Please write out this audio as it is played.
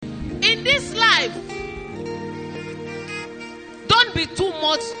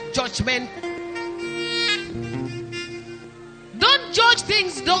much judgment. Don't judge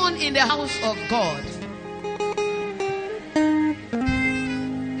things done in the house of God.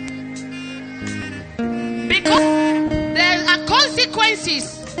 Because there are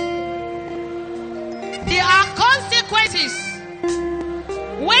consequences. There are consequences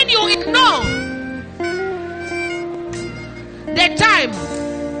when you ignore the time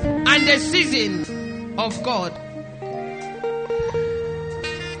and the season of God.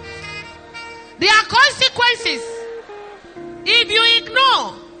 There are consequences if you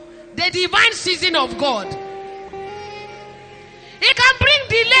ignore the divine season of God. It can bring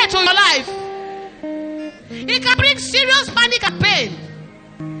delay to your life. It can bring serious panic and pain.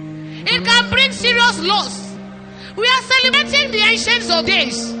 It can bring serious loss. We are celebrating the ancients of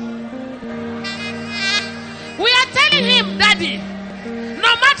days. We are telling him, Daddy,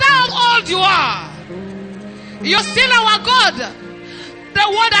 no matter how old you are, you're still our God. The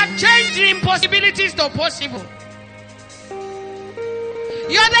word that changed the impossibilities to possible.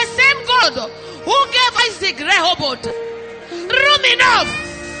 You're the same God who gave Isaac Rehoboth room enough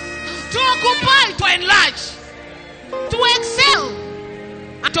to occupy, to enlarge, to excel,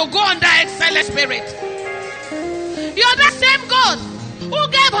 and to go under excellent spirit. You're the same God who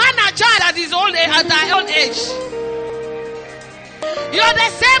gave Hannah a child at his old age. You're the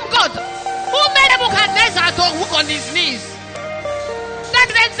same God who made Nebuchadnezzar to walk on his knees.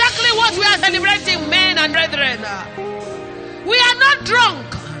 That's exactly what we are celebrating, men and brethren. We are not drunk.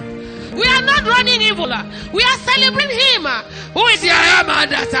 We are not running evil. We are celebrating him who is the I am and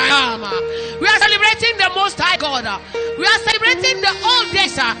that I am. We are celebrating the Most High God. We are celebrating the old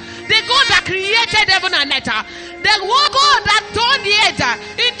days, the God that created heaven and earth, the one God that turned the earth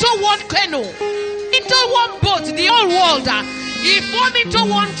into one canoe, into one boat, the whole world. He formed into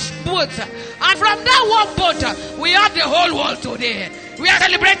one boat, and from that one boat we have the whole world today. We are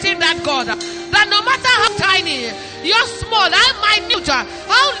celebrating that God, that no matter how tiny, you're small, how minute,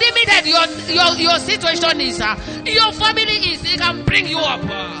 how limited your situation is, your family is, He can bring you up.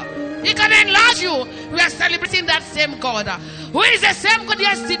 He can enlarge you. We are celebrating that same God, who is the same God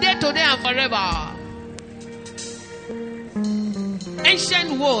yesterday, today, and forever.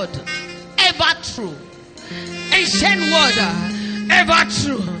 Ancient word, ever true. Ancient word, ever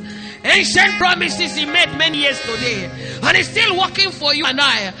true. Ancient promises He made many years today, and He's still working for you and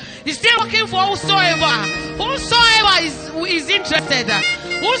I. He's still working for whosoever is interested,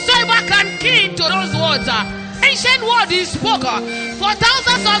 whosoever can key into those words. Ancient word He spoke for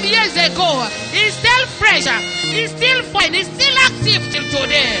thousands of years ago. He's still fresh, He's still fine, He's still active till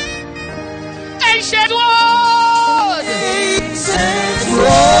today. Ancient word, ancient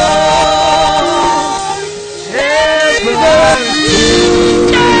word,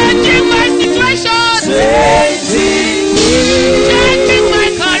 changing my situation, changing my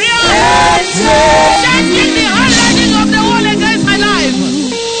career, changing the handwriting of the wall against my life.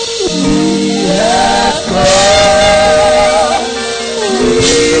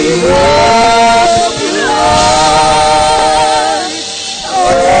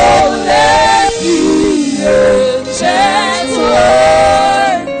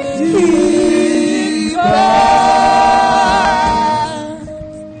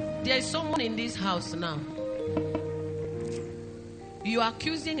 There is someone in this house now. You are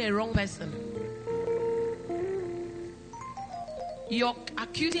accusing a wrong person. You're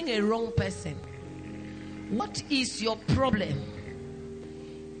accusing a wrong person. What is your problem?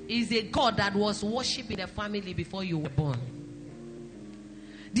 Is a God that was worshipped in the family before you were born.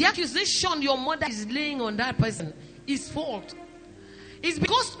 The accusation your mother is laying on that person is fault. It's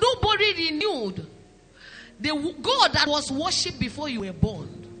because nobody renewed the God that was worshipped before you were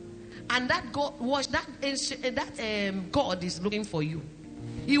born. And that God was God is looking for you.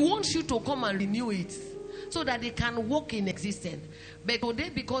 He wants you to come and renew it so that they can walk in existence. But today,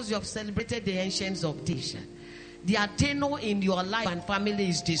 because you have celebrated the ancients of days, the tenor in your life and family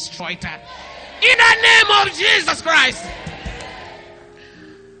is destroyed. In the name of Jesus Christ,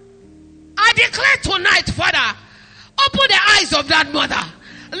 I declare tonight, Father, open the eyes of that mother.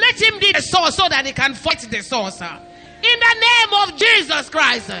 Let him be the source so that he can fight the source. In the name of Jesus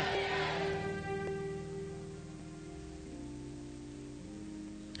Christ.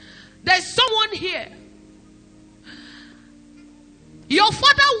 There's someone here. Your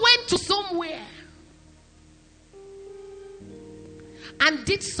father went to somewhere and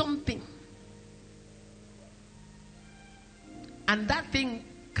did something, and that thing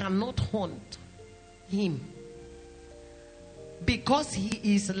cannot haunt him because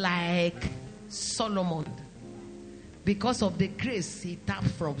he is like Solomon, because of the grace he tapped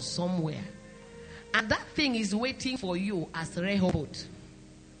from somewhere, and that thing is waiting for you as Rehoboth.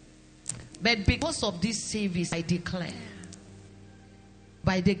 But because of this service, I declare,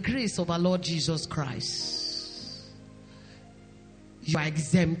 by the grace of our Lord Jesus Christ, you are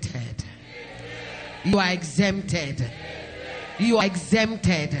exempted. You are exempted. You are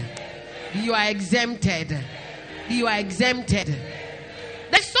exempted. You are exempted. You are exempted.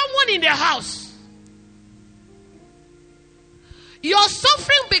 There's someone in the house. You're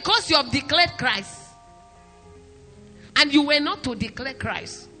suffering because you have declared Christ. And you were not to declare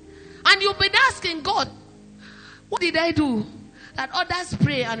Christ. And you've been asking God, what did I do? That others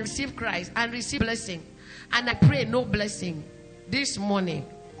pray and receive Christ and receive blessing. And I pray no blessing. This morning,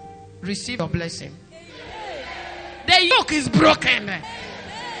 receive your blessing. The yoke is broken.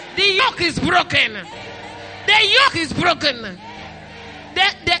 The yoke is broken. The yoke is broken.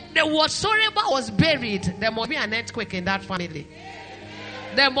 The whatsoever was buried, there must be an earthquake in that family.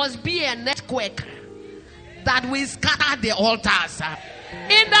 There must be an earthquake that will scatter the altars.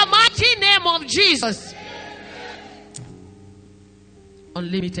 In the mighty name of Jesus.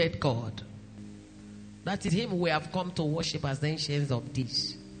 Unlimited God. That is him we have come to worship as the ancients of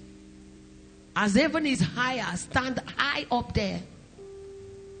days. As heaven is higher, stand high up there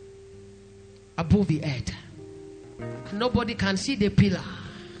above the earth. Nobody can see the pillar.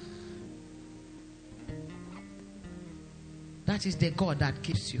 That is the God that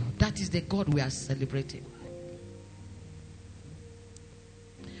keeps you. That is the God we are celebrating.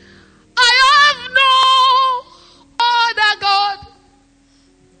 I have no other God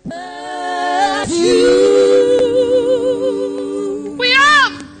but you. We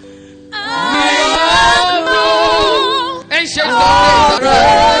have. I have no ancients of days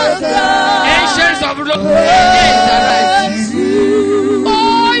arise. Ancients of days arise.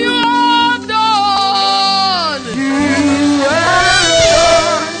 Oh, you have done. You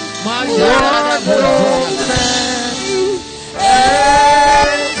have done.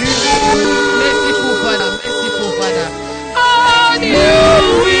 Merciful Father, merciful Father. And you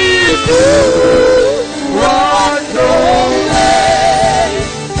will do what no man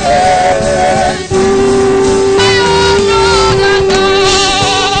can do.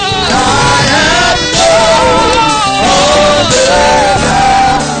 I have no other God.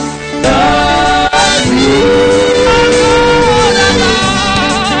 I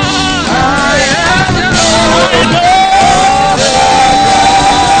have no other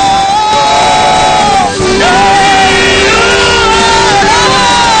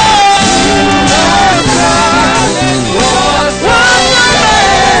God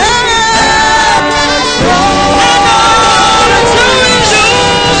than you.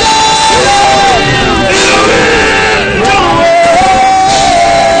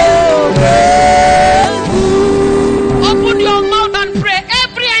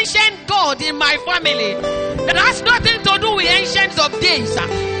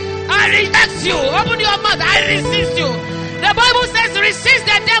 I reject you. Open your mouth. I resist you. The Bible says resist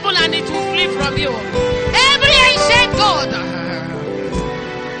the devil and it will flee from you. Every ancient God,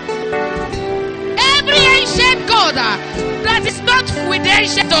 every ancient God that is not with the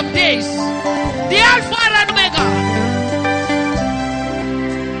ancient of days, the Alpha and Omega.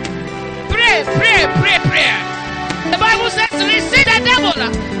 Pray, pray, pray, pray. The Bible says resist the devil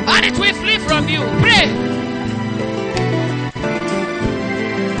and it will flee from you. Pray.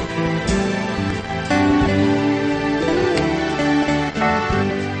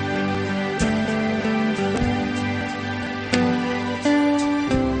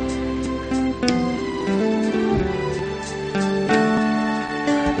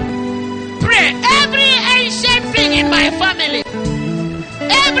 Family,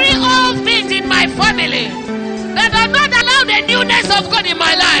 every old thing in my family that does not allow the newness of God in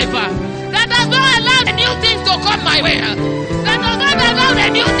my life, that does not allow the new things to come my way, that does not allow the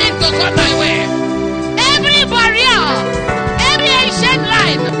new things to come my way, every barrier, every ancient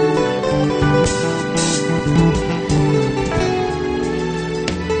line,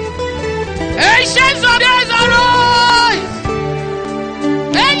 ancients of days arise,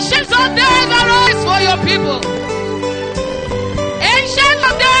 ancients of days arise for your people. Ancient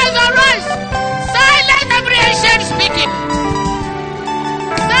of days arise. Silence every ancient speaking.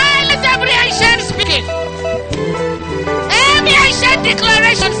 Silence every ancient speaking. Every ancient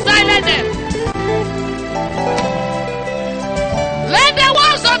declaration, silence them. Let the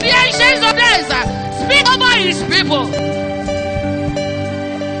words of the ancients of days speak over his people.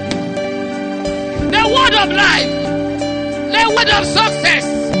 The word of life, the word of success,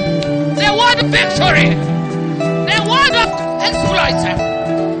 the word of victory, the word of exploits,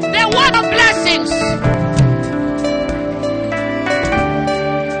 the word of blessings.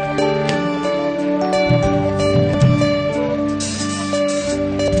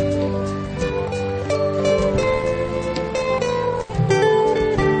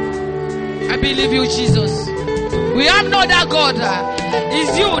 other God.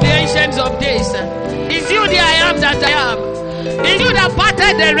 It's you, the Ancient of Days. It's you, the I am that I am. It's you that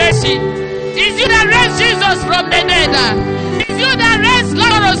parted the Red Sea. It's you that raised Jesus from the dead. It's you that raised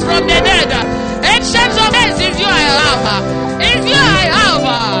Lazarus from the dead. Ancient of Days is you I am. It's you I am.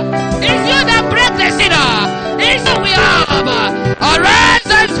 It's you that break the sinner. It's you we have. Arise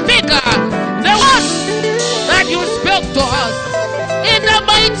and speak the words that you spoke to us. In the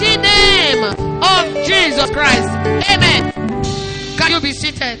mighty name of Jesus Christ. Amen. Can you be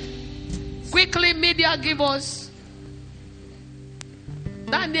seated? Quickly, media, give us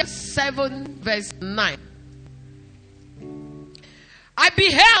Daniel 7 verse 9. I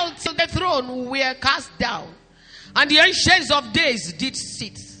beheld till the throne were cast down, and the ancients of days did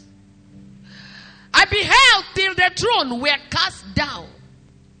sit. I beheld till the throne were cast down,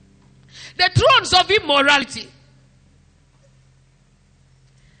 the thrones of immorality.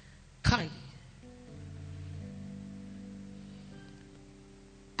 Kai.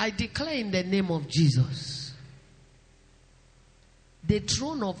 I declare in the name of Jesus, the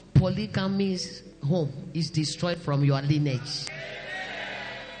throne of polygamy's home is destroyed from your lineage.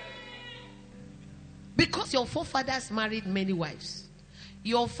 Because your forefathers married many wives.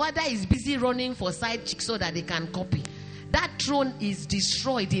 Your father is busy running for side chicks so that they can copy. That throne is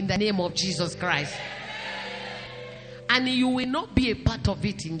destroyed in the name of Jesus Christ. And you will not be a part of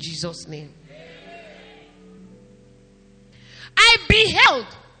it in Jesus' name. I beheld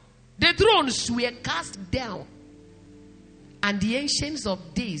the thrones were cast down, and the ancients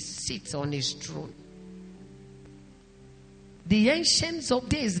of days sit on his throne. The ancients of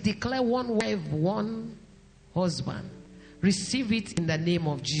days declare one wife, one husband. Receive it in the name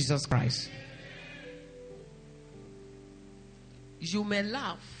of Jesus Christ. You may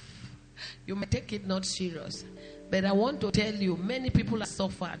laugh, you may take it not serious, but I want to tell you, many people have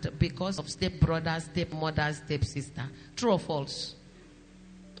suffered because of stepbrother, stepmother, stepsister. True or false?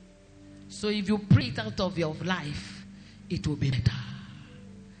 So if you pray it out of your life, it will be better.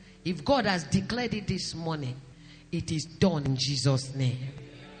 If God has declared it this morning, it is done in Jesus' name.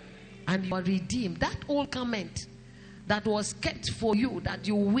 And you are redeemed. That old garment that was kept for you, that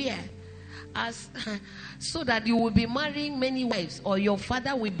you wear, as so that you will be marrying many wives, or your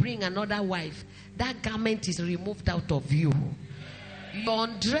father will bring another wife, that garment is removed out of you. You're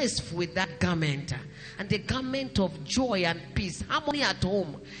undressed with that garment, and the garment of joy and peace, harmony at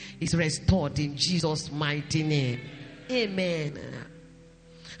home, is restored in Jesus' mighty name. Amen.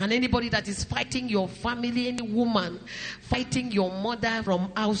 And anybody that is fighting your family, any woman fighting your mother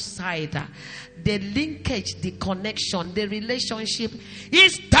from outside, the linkage, the connection, the relationship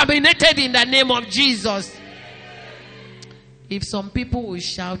is terminated in the name of Jesus. If some people will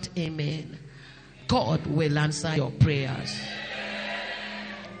shout amen, God will answer your prayers.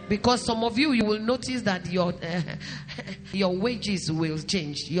 Because some of you will notice that your wages will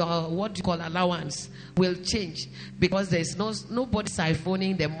change. Your what you call allowance will change, because there's nobody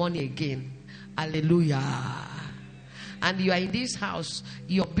siphoning the money again. Hallelujah. And you are in this house,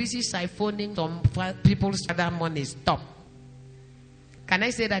 you're busy siphoning some people's other money. Stop. Can I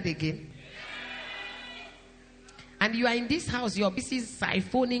say that again? And you are in this house, you're busy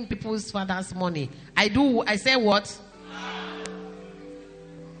siphoning people's father's money. I say what?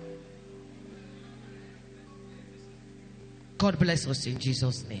 God bless us in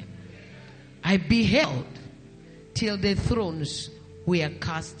Jesus' name. I beheld till the thrones were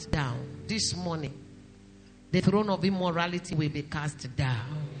cast down. This morning, the throne of immorality will be cast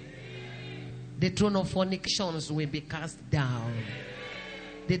down. The throne of fornications will be cast down.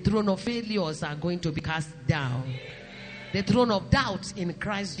 The throne of failures are going to be cast down. The throne of doubts in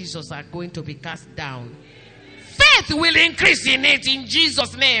Christ Jesus are going to be cast down. Faith will increase in it in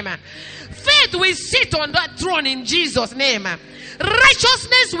Jesus' name. Faith will sit on that throne in Jesus' name.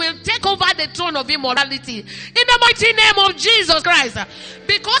 Righteousness will take over the throne of immorality in the mighty name of Jesus Christ.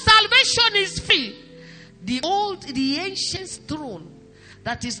 Because salvation is free. The ancient throne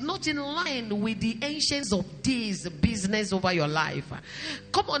that is not in line with the ancients of days business over your life.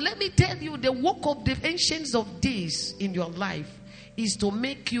 Come on, let me tell you, the work of the ancients of days in your life is to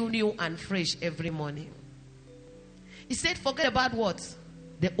make you new and fresh every morning. He said, forget about what?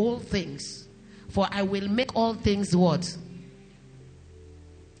 The old things. For I will make all things what?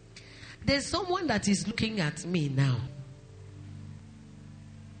 There's someone that is looking at me now.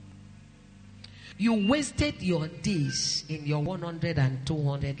 You wasted your days in your 100 and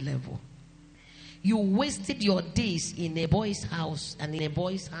 200 level. You wasted your days in a boy's house and in a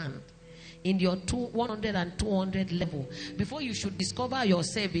boy's hand. In your 100 and 200 level. Before you should discover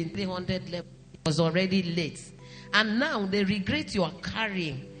yourself in 300 level, it was already late. And now the regret you are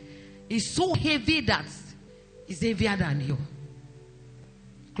carrying is so heavy that is heavier than you.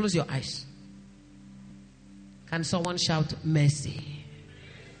 Close your eyes. Can someone shout mercy?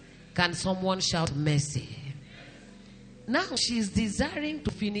 Can someone shout mercy? Now she's desiring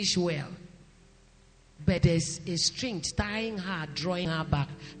to finish well, but there's a string tying her, drawing her back.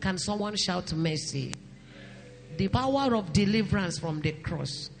 Can someone shout mercy? The power of deliverance from the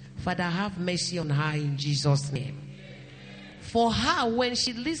cross. Father, have mercy on her in Jesus' name. For her, when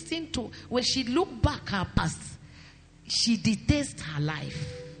she looked back her past, she detests her life.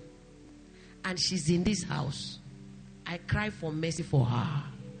 And she's in this house. I cry for mercy for her.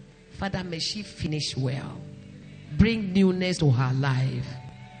 Father, may she finish well. Bring newness to her life.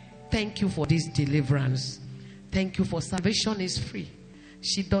 Thank you for this deliverance. Thank you for salvation is free.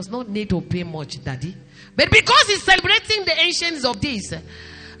 She does not need to pay much, Daddy. But because he's celebrating the ancients of days,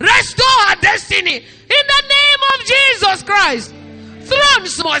 restore her destiny in the name of Jesus Christ.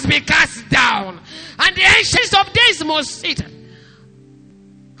 Thrones must be cast down, and the ancients of days must sit.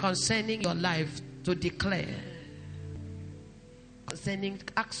 Concerning your life, to declare. Concerning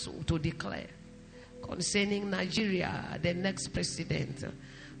Axel, to declare. Concerning Nigeria, the next president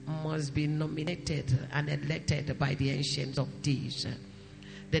must be nominated and elected by the ancients of days.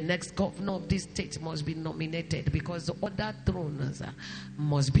 The next governor of this state must be nominated, because the other thrones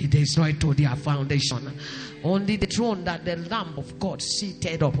must be destroyed to their foundation. Only the throne that the Lamb of God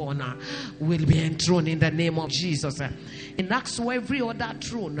seated upon will be enthroned in the name of Jesus. In Acts, every other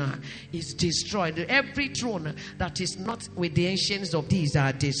throne is destroyed. Every throne that is not with the ancients of these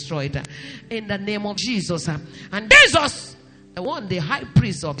are destroyed in the name of Jesus. And Jesus, the one, the high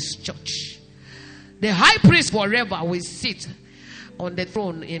priest of his church, the high priest forever will sit on the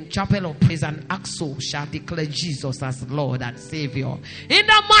throne in chapel of praise, and Axel shall declare Jesus as Lord and Savior in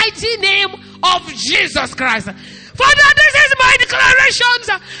the mighty name of Jesus Christ. Father, this is my declarations,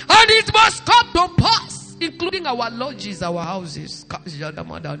 and it must come to pass, including our lodges, our houses.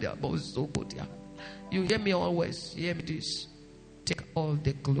 You hear me always. Hear me this. Take all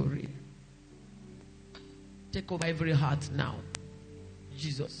the glory. Take over every heart now.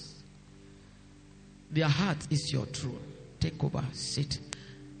 Jesus, their heart is your throne. Take over, sit.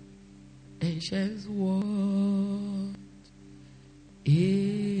 Ancients, what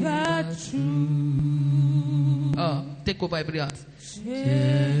is that true? Take over every heart.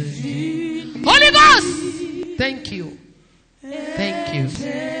 Holy Ghost, thank you. Thank you.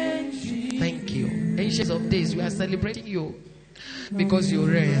 Thank you. Ancients of days, we are celebrating you because you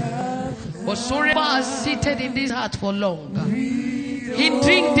reign. But Soreba has seated in this heart for long,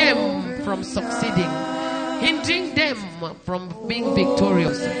 hindering them from succeeding, hindering them from being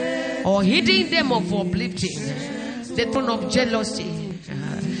victorious, or hindering them of uplifting. The throne of jealousy,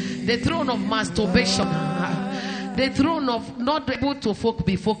 the throne of masturbation, the throne of not able to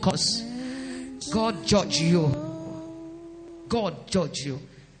be focused. God judge you. God judge you.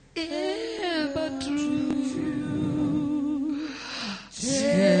 Ever true,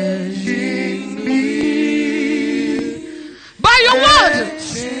 changing me. By your word,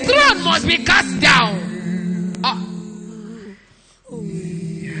 throne must be cast down.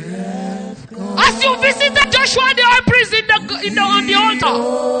 As you visited Joshua the high priest on the altar,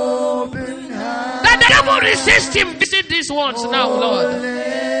 that the devil resist him. Visit these ones now, Lord.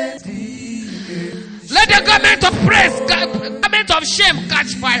 Let the garment of praise, garment of shame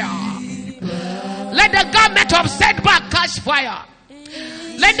catch fire. Let the garment of setback catch fire.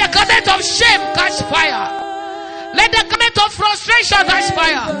 Let the garment of shame catch fire. Let the garment of frustration catch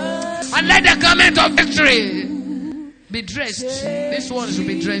fire. And let the garment of victory be dressed. This one should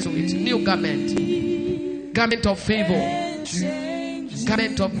be dressed with new garment. Garment of favor.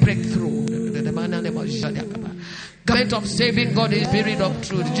 Garment of breakthrough. Garment of saving God in spirit of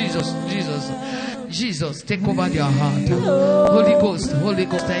truth. Jesus, take over their heart. Holy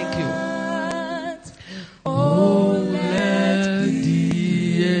Ghost, thank you. Oh, let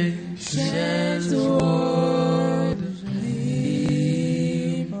the ancients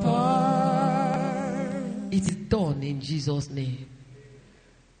it is done in Jesus' name.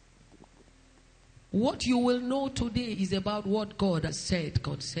 What you will know today is about what God has said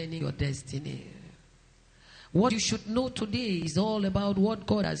concerning your destiny. What you should know today is all about what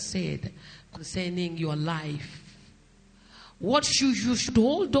God has said concerning your life. What you should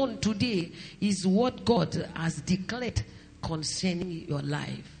hold on today is what God has declared concerning your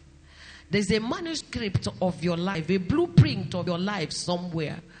life. There's a manuscript of your life, a blueprint of your life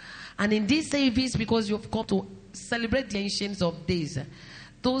somewhere. And in this service, because you've come to celebrate the ancients of days,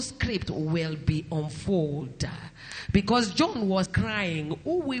 those scripts will be unfolded. Because John was crying,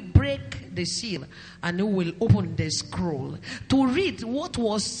 who will break the seal and who will open the scroll to read what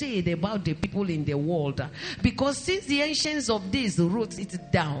was said about the people in the world. Because since the ancients of days wrote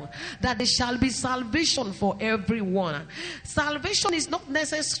it down, that there shall be salvation for everyone. Salvation is not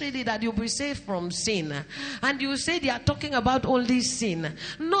necessarily that you'll be saved from sin. And you say they are talking about only sin.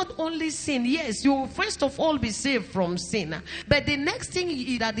 Not only sin. Yes, you will first of all be saved from sin. But the next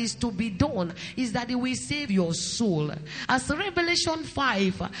thing that is to be done is that it will save your soul. As Revelation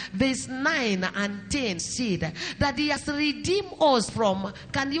 5 verse 9 and 10 said, that he has redeemed us from,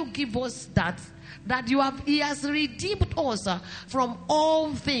 can you give us that? He has redeemed us from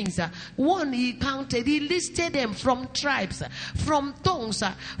all things. One, he counted, he listed them from tribes, from tongues,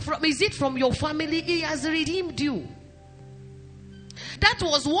 from your family. He has redeemed you. That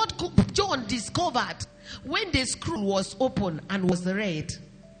was what John discovered when the scroll was opened and was read.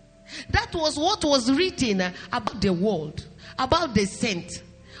 That was what was written about the world, about the saint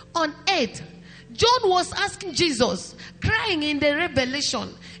on earth. John was asking Jesus, crying in the revelation,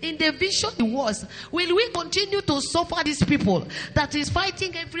 in the vision he was, will we continue to suffer these people that is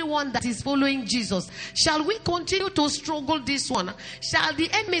fighting everyone that is following Jesus? Shall we continue to struggle this one? Shall the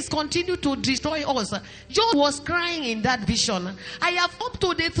enemies continue to destroy us? John was crying in that vision. I have come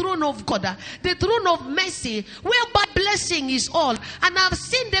to the throne of God, the throne of mercy, whereby blessing is all. And I've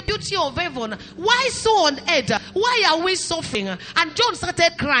seen the beauty of heaven. Why so on earth? Why are we suffering? And John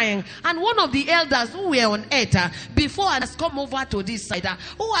started crying. And one of the elders who were on earth before has come over to this side,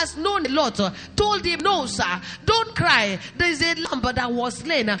 who has known a lot, told him, no sir, don't cry. There is a lamb that was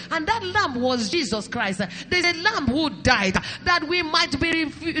slain, and that lamb was Jesus Christ. There is a lamb who died that we might be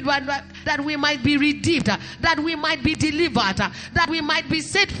redeemed, that we might be delivered, that we might be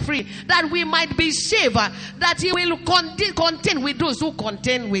set free, that we might be saved, that he will contend with those who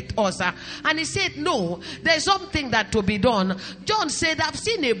contend with us. And he said, no, there's something that to be done. John said, I've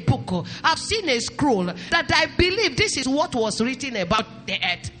seen a book, I've seen a scroll, that I believe this is what was written about the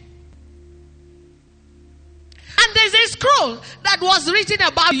earth. And there's a scroll that was written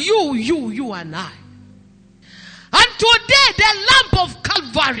about you and I. And today the Lamb of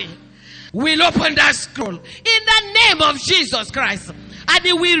Calvary will open that scroll in the name of Jesus Christ, and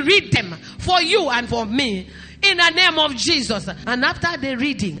he will read them for you and for me in the name of Jesus. And after the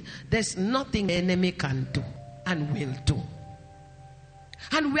reading, there's nothing the enemy can do and will do.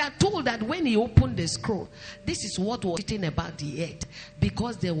 And we are told that when he opened the scroll, this is what was written about the earth.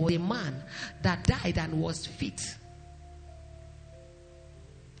 Because there was a man that died and was fit.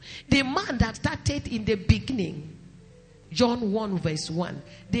 The man that started in the beginning, John 1 verse 1.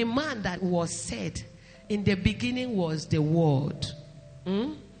 The man that was said, in the beginning was the Word.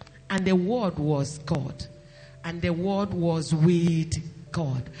 And the Word was God. And the Word was with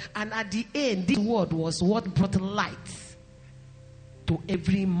God. And at the end, this Word was what brought light to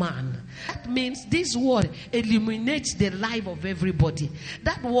every man. That means this word illuminates the life of everybody.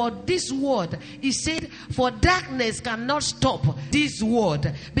 That word, this word, he said, for darkness cannot stop this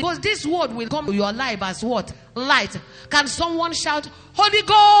word, because this word will come to your life as what? Light. Can someone shout, Holy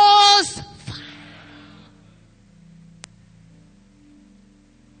Ghost?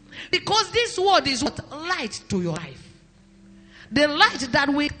 Because this word is what? Light to your life. The light that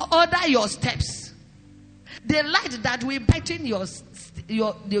will order your steps. The light that will brighten your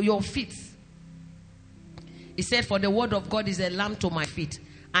feet. He said, for the word of God is a lamp to my feet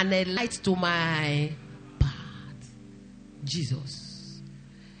and a light to my path. Jesus.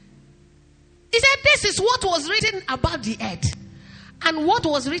 He said, this is what was written about the earth. And what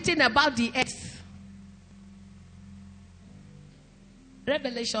was written about the earth?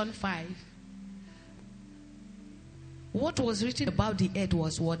 Revelation 5. What was written about the earth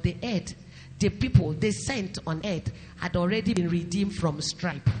was what the earth, the people, the saints on earth had already been redeemed from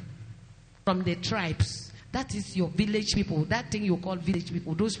stripe, from the tribes. That is your village people. That thing you call village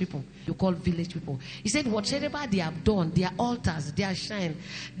people, those people you call village people. He said, whatever they have done, their altars, their shrine,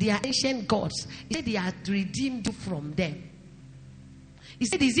 their ancient gods, he said, they had redeemed you from them. He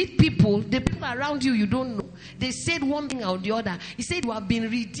said, is it people, the people around you don't know? They said one thing or the other. He said, you have been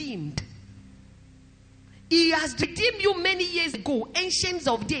redeemed. He has redeemed you many years ago. Ancients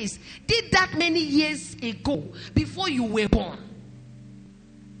of days did that many years ago, before you were born.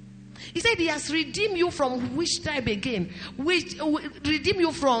 He said he has redeemed you from which tribe again? Redeemed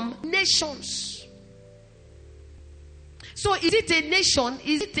you from nations. So is it a nation?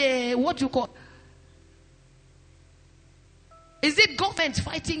 Is it a, what you call? Is it government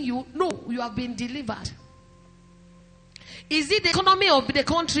fighting you? No, you have been delivered. Is it the economy of the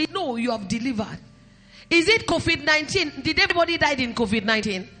country? No, you have delivered. Is it COVID-19? Did everybody die in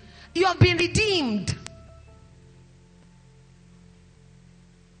COVID-19? You have been redeemed.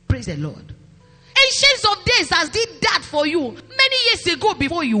 Praise the Lord. Ancients of days has did that for you many years ago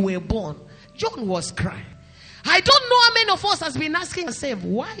before you were born. John was crying. I don't know how many of us has been asking yourself,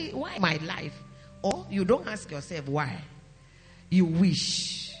 why my life? Or you don't ask yourself why. You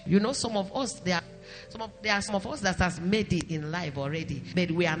wish. You know, some of us, there are some of us that has made it in life already,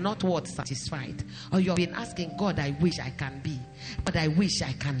 but we are not satisfied. Or you have been asking God, I wish I can be. But I wish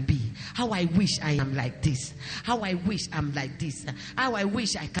I can be. How I wish I am like this. How I wish I'm like this. How I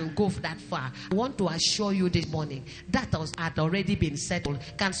wish I can go that far. I want to assure you this morning that had already been settled.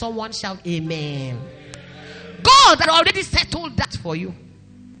 Can someone shout amen? God had already settled that for you.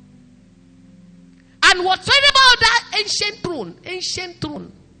 And whatsoever about that ancient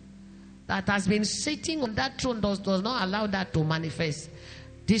throne that has been sitting on that throne does not allow that to manifest.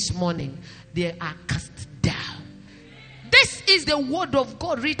 This morning, they are cast down. This is the word of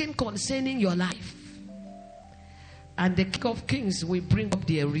God written concerning your life. And the King of Kings will bring up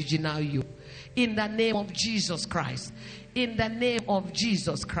the original you. In the name of Jesus Christ. In the name of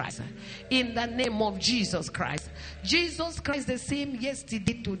Jesus Christ. In the name of Jesus Christ. Jesus Christ, the same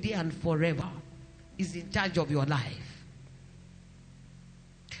yesterday, today, and forever, is in charge of your life.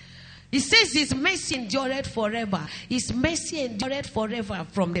 He says his mercy endured forever. His mercy endured forever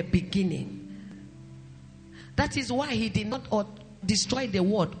from the beginning. That is why he did not destroy the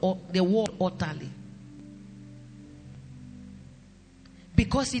world utterly.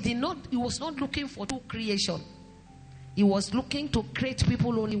 Because he was not looking for two creation. He was looking to create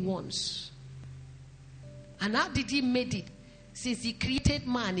people only once. And how did he make it? Since he created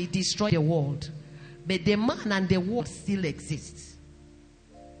man, he destroyed the world. But the man and the world still exist.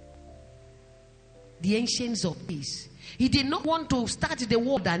 The ancients of days. He did not want to start the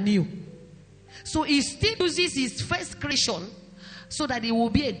world anew. So he still uses his first creation so that he will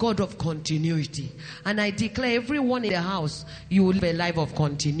be a God of continuity. And I declare everyone in the house, you will live a life of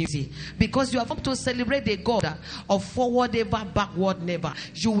continuity. Because you have come to celebrate the God of forward ever, backward never.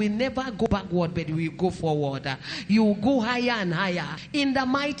 You will never go backward, but you will go forward. You will go higher and higher. In the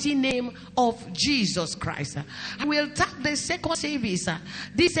mighty name of Jesus Christ. I will take the second service.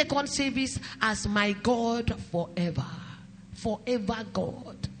 This second service as my God forever. Forever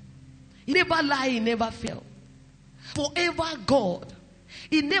God. He never lie, he never fail. Forever God.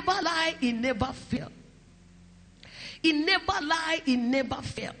 He never lie, he never fail. He never lie, he never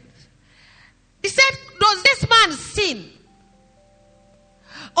fail. He said, does this man sin?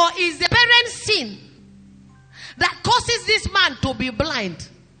 Or is the parent's sin that causes this man to be blind?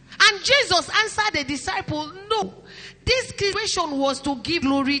 And Jesus answered the disciple, no. This creation was to give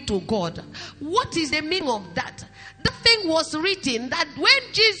glory to God. What is the meaning of that? The thing was written that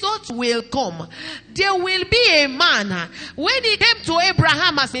when Jesus will come, there will be a man. When he came to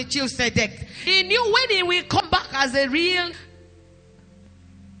Abraham as a Melchizedek, he knew when he will come back as a real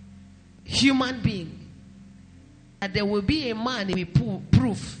human being, that there will be a man who will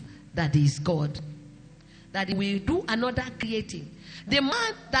prove that he is God. That he will do another creating. The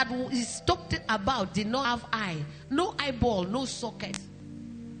man that is talked about did not have eye, no eyeball, no socket.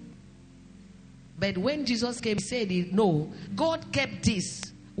 But when Jesus came, he said, no, God kept this.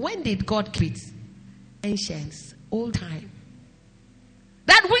 When did God keep it? Ancients, old time.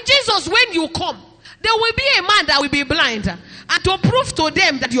 That with Jesus, when you come, there will be a man that will be blind. And to prove to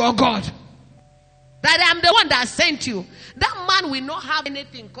them that you are God. That I am the one that sent you. That man will not have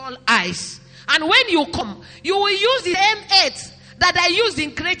anything called eyes. And when you come, you will use the M8 that I used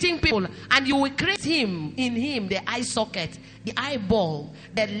in creating people. And you will create in him, the eye socket, the eyeball,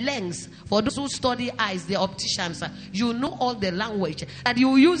 the lens. For those who study eyes, the opticians, you know all the language. And you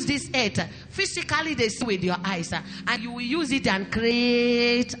will use this earth. Physically, they see with your eyes. And you will use it and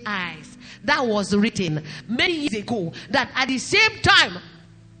create eyes. That was written many years ago. That at the same time,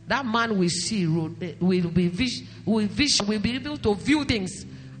 that man will see, will be able to view things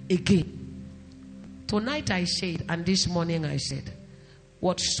again. Tonight I said, and this morning I said,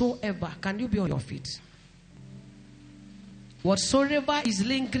 whatsoever, can you be on your feet? Whatsoever is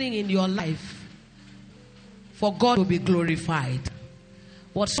lingering in your life, for God to be glorified.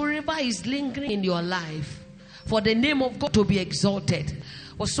 Whatsoever is lingering in your life, for the name of God to be exalted.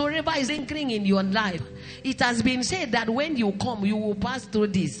 Whatsoever is lingering in your life, it has been said that when you come, you will pass through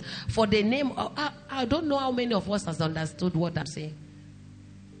this. For the name of, I don't know how many of us has understood what I'm saying.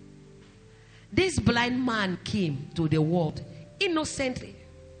 This blind man came to the world innocently.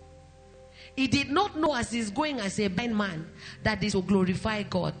 He did not know as he's going as a blind man that is to glorify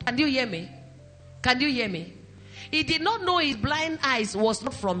God. Can you hear me? Can you hear me? He did not know his blind eyes was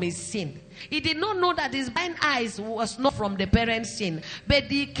not from his sin. He did not know that his blind eyes was not from the parents' sin. But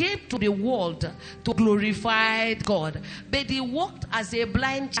he came to the world to glorify God. But he walked as a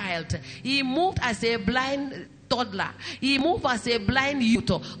blind child. He moved as a blind toddler. He moved as a blind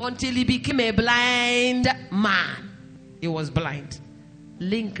youth until he became a blind man. He was blind.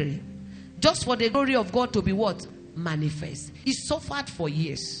 Lingering. Just for the glory of God to be what? Manifest. He suffered for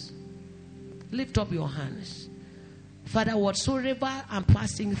years. Lift up your hands. Father, whatsoever I'm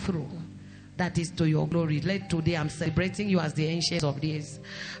passing through, that is to your glory. Let today I'm celebrating you as the ancient of days.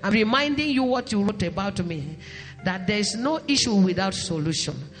 I'm reminding you what you wrote about me. That there is no issue without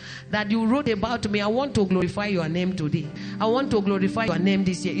solution. That you wrote about me. I want to glorify your name today. I want to glorify your name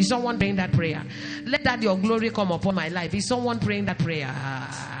this year. Is someone praying that prayer? Let that your glory come upon my life. Is someone praying that prayer?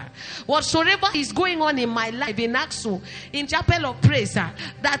 Whatsoever is going on in my life, in Aksu, in Chapel of Praise,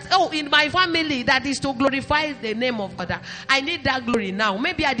 in my family, that is to glorify the name of God. I need that glory now.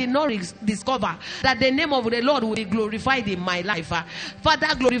 Maybe I did not discover that the name of the Lord will be glorified in my life.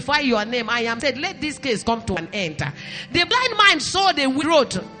 Father, glorify your name. I am said, let this case come to an end. The blind man saw the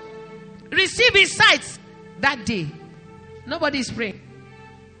road, receive his sight that day. Nobody is praying.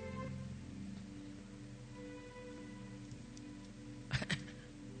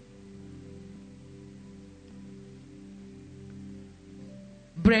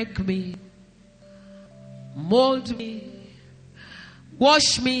 Break me, mold me,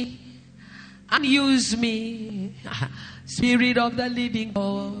 wash me, and use me. Spirit of the living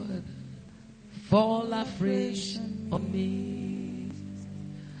God, fall afresh on me.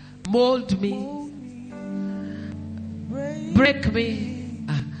 Mold me, break me,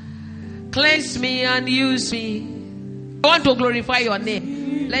 cleanse me, and use me. I want to glorify your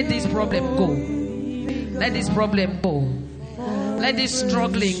name. Let this problem go. Let this problem go. Let this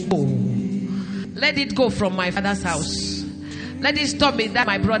struggling go. Let it go from my father's house. Let it stop in that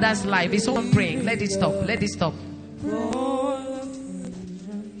my brother's life. Is someone praying? Let it stop. Let it stop.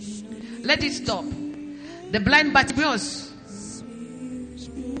 Let it stop. The blind Bartimaeus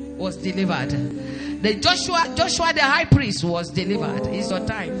was delivered. The Joshua the high priest was delivered. It's your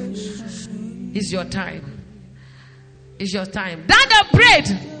time. It's your time. It's your time. Daniel prayed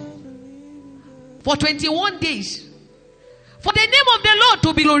for 21 days. For the name of the Lord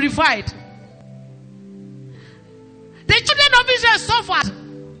to be glorified. The children of Israel suffered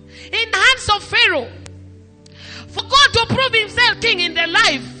in the hands of Pharaoh. For God to prove himself king in the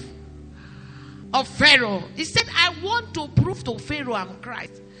life of Pharaoh. He said, I want to prove to Pharaoh I'm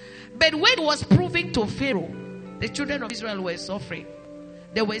Christ. But when he was proving to Pharaoh, the children of Israel were suffering.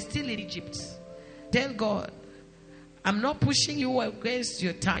 They were still in Egypt. Tell God, I'm not pushing you against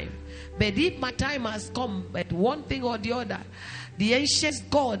your time. But if my time has come, but one thing or the other, the ancient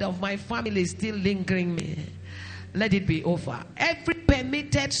God of my family is still lingering me. Let it be over. Every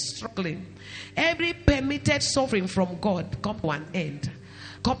permitted struggling, every permitted suffering from God, come to an end.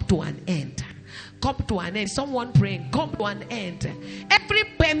 Come to an end. Come to an end. Someone praying, come to an end. Every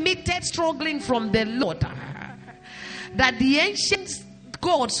permitted struggling from the Lord, that the ancient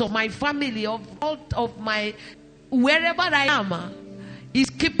gods of my family, of my wherever I am, is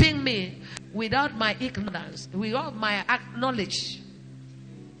keeping me without my ignorance, without my knowledge.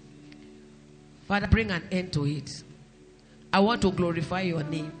 Father, bring an end to it. I want to glorify your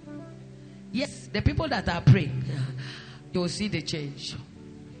name. Yes, the people that are praying, you will see the change.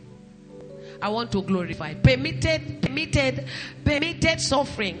 I want to glorify. Permitted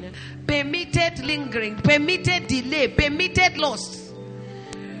suffering, permitted lingering, permitted delay, permitted loss,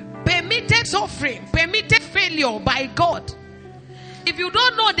 permitted suffering, permitted failure by God. If you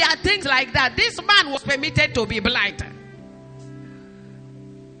don't know there are things like that, this man was permitted to be blind.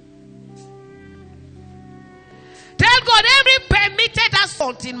 Tell God, every permitted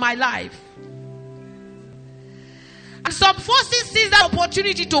assault in my life, and some forces seize that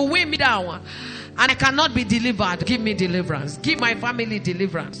opportunity to weigh me down, and I cannot be delivered. Give me deliverance. Give my family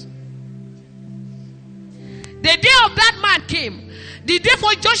deliverance. The day of that man came. The day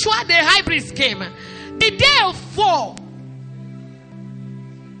for Joshua the high priest came. The day for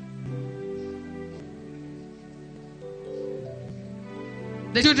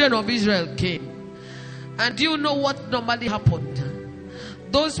the children of Israel came. And do you know what normally happened?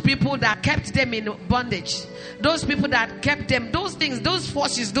 Those people that kept them in bondage, those people that kept them, those things, those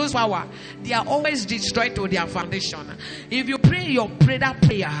forces, those power, they are always destroyed to their foundation. If you pray your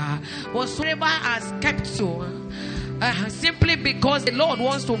prayer, whatsoever has kept you, simply because the Lord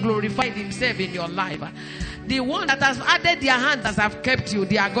wants to glorify himself in your life, the one that has added their hands that have kept you,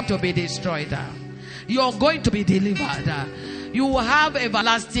 they are going to be destroyed. You are going to be delivered. You will have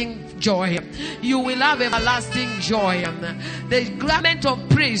everlasting joy. You will have everlasting joy. The garment of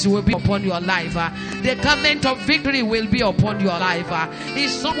praise will be upon your life. The garment of victory will be upon your life.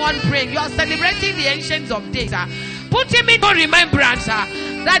 Is someone praying? You are celebrating the ancients of days. Put him in remembrance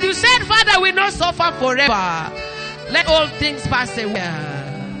that you said, Father, will not suffer forever. Let all things pass away.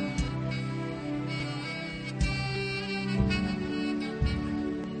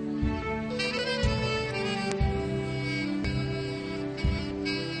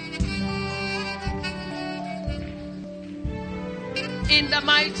 In the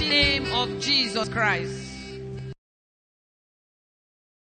mighty name of Jesus Christ.